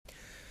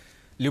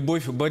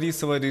Любовь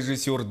Борисова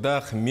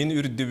режиссердах «Мен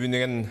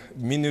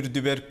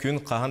үрдүбэр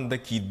күн қағанда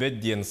киирбэт»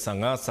 ден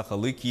саңа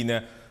сақалы киинэ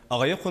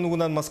ағая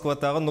қонуғынан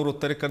Москватағы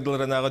Нуруттары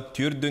кардыларанағы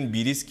түрден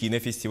бирис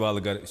киинэ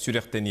фестивалыгар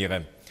сүректен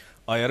еғі.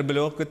 Айар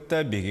білі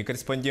оқытта беге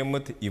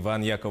корреспондент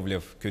Иван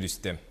Яковлев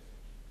көрісті.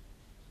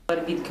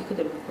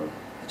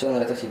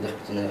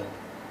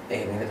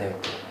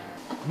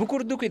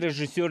 Букурдук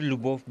режиссер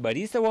Любовь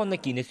Борисова на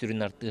кине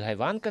сүрін арты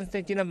хайван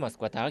Константинов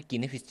Москватағы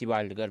кине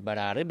фестивалыгар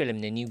барары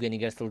бәлімнен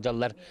үйгенігер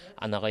сылжалар.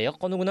 Анағаяқ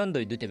қонуғынан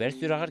дойду тәбәр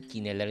сүрағар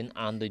кинелерін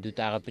ан дойду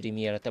тағы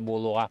премьерата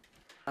болуға.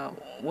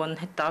 Он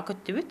хеттаға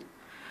көтті бүт,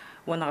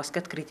 он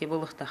ағасқа открытие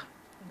болуқта.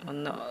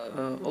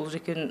 Ол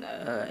жүкен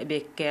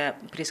әбекке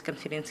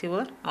пресс-конференция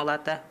болар.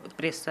 Алата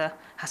пресса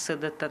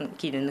хасыдаттан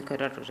кинені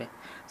көрер уже.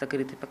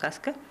 Закрытый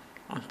показка.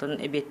 Онтан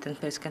әбеттен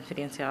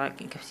пресс-конференцияға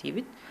кәпсей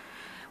бүт.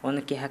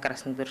 Оны кеха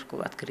красныйдыр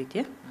кул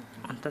открытие.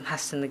 Антон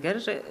хассыныгар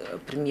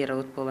премьера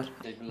от болар.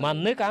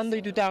 Маннык андай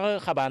дутагы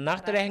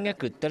хабаннак тирәһеңә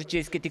кыттар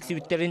ческе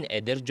тексибиттерин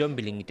эдер Джон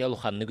билингите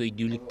луханны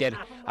көйдүлүктер.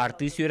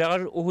 Арты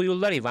сүрәгәр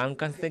угуйуллар Иван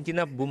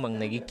Константинов бу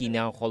маңнаги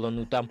кинә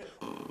холонутам.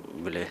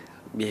 Биле,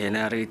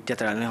 бихенәри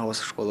театральный хаус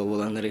школа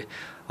булганнары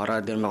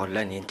ара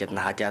дөрмәгәлләр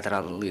интетна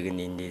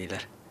театраллыгын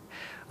индиләр.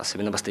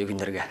 Особенно басты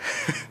күндәргә.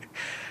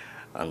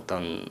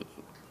 Антон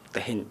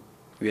тәһин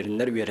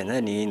вернер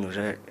нин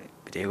уже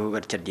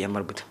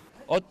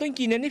Оттон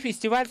кинени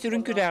фестиваль сүрін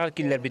күрәғар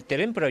киллер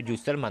биттерин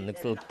продюсер маннык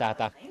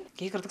сылыптата.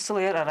 Кейкірдік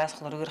сылайар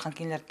арасықлары көрхан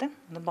кинлерді.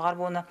 Бағар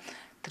болына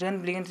трен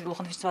білеген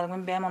ұлған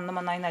фестивалығымен бәйім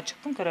аннаман айна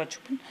чықпын, көрі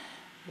чықпын.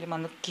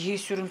 Маннык кей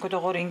сүрін көті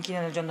ғор ең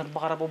кинені жандар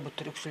бағара бол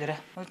бұттыр өксілері.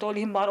 Ол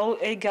ең бар, ол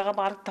әйгіға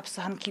бағар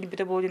тапсахан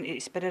келбеті болын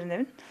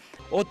исперерін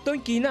Оттон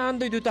киинэ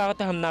андойду тағы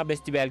тахымна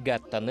бэстибээлгэ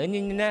аттанын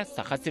инне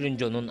саха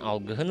сиринжонун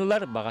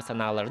алгыхынылар баға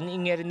санааларын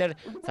иңеринер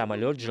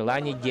самолет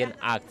желание ден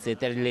акция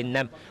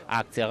терленнем.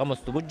 Акцияға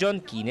мостубу жон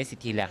киинэ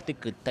сетилэхти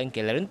кыттан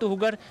келерин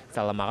туһугар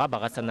саламаға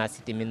баға санаа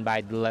ситимин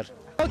байдылар.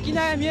 Ол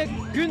кинэ әмек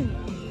күн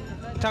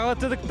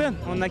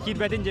чағылтыдыктын, онна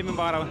киирбэтин жемин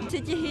бағарабын.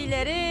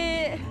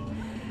 Сетихилери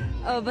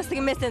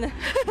бастыҥа местени.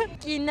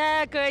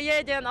 Киинэ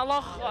көйе ден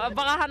алох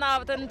баға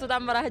ханабытын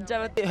тудан бара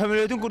хаджабыт.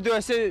 Хөмөлөтүн курду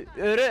әсе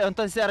өрі,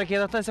 онтан сі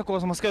аракетаттан сі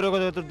космоска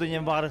өрігі өтірді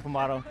нем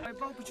бағарабын.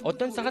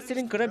 Оттон саха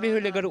сирин кыра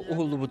бехөлегер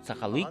ухуллубут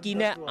сахалы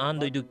киинэ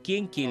андойду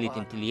кен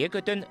келетин тилие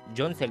көтөн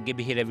Джон Серге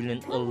бихеревилин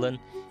ыллын.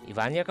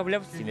 Иван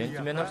Яковлев, Семен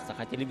Семенов,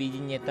 Саха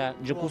телевидениета,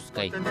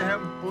 Джекускай.